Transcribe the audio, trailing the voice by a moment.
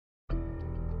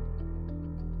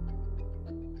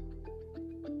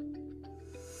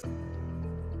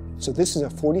So this is a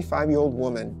 45-year-old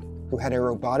woman who had a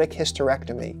robotic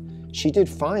hysterectomy. She did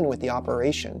fine with the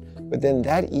operation, but then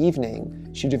that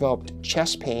evening, she developed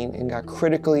chest pain and got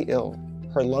critically ill.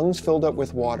 Her lungs filled up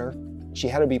with water, she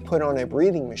had to be put on a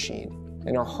breathing machine,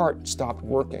 and her heart stopped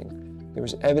working. There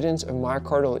was evidence of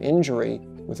myocardial injury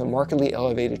with a markedly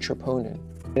elevated troponin.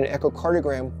 An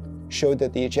echocardiogram showed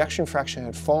that the ejection fraction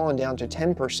had fallen down to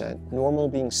 10%, normal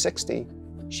being 60.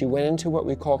 She went into what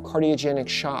we call cardiogenic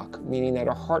shock, meaning that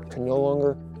her heart could no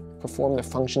longer perform the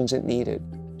functions it needed.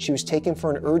 She was taken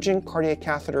for an urgent cardiac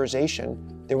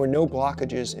catheterization. There were no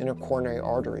blockages in her coronary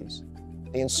arteries.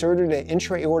 They inserted an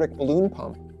intra-aortic balloon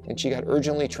pump, and she got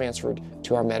urgently transferred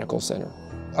to our medical center.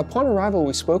 Upon arrival,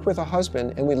 we spoke with her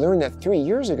husband, and we learned that 3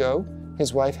 years ago,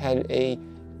 his wife had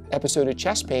an episode of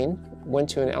chest pain, went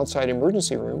to an outside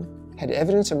emergency room, had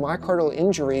evidence of myocardial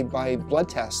injury by blood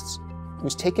tests,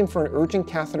 was taken for an urgent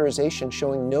catheterization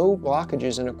showing no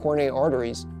blockages in her coronary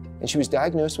arteries, and she was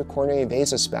diagnosed with coronary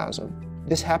vasospasm.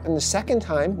 This happened the second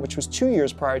time, which was 2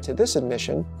 years prior to this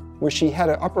admission, where she had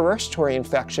an upper respiratory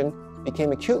infection,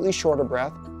 became acutely short of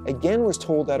breath, again was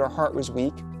told that her heart was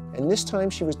weak, and this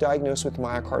time she was diagnosed with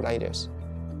myocarditis.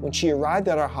 When she arrived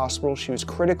at our hospital, she was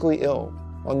critically ill,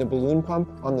 on the balloon pump,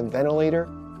 on the ventilator,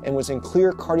 and was in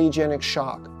clear cardiogenic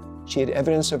shock. She had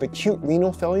evidence of acute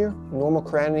renal failure, normal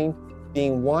creatinine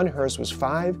being 1, hers was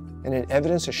 5, and an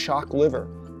evidence of shocked liver.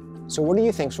 So what do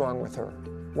you think's wrong with her?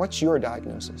 What's your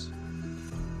diagnosis?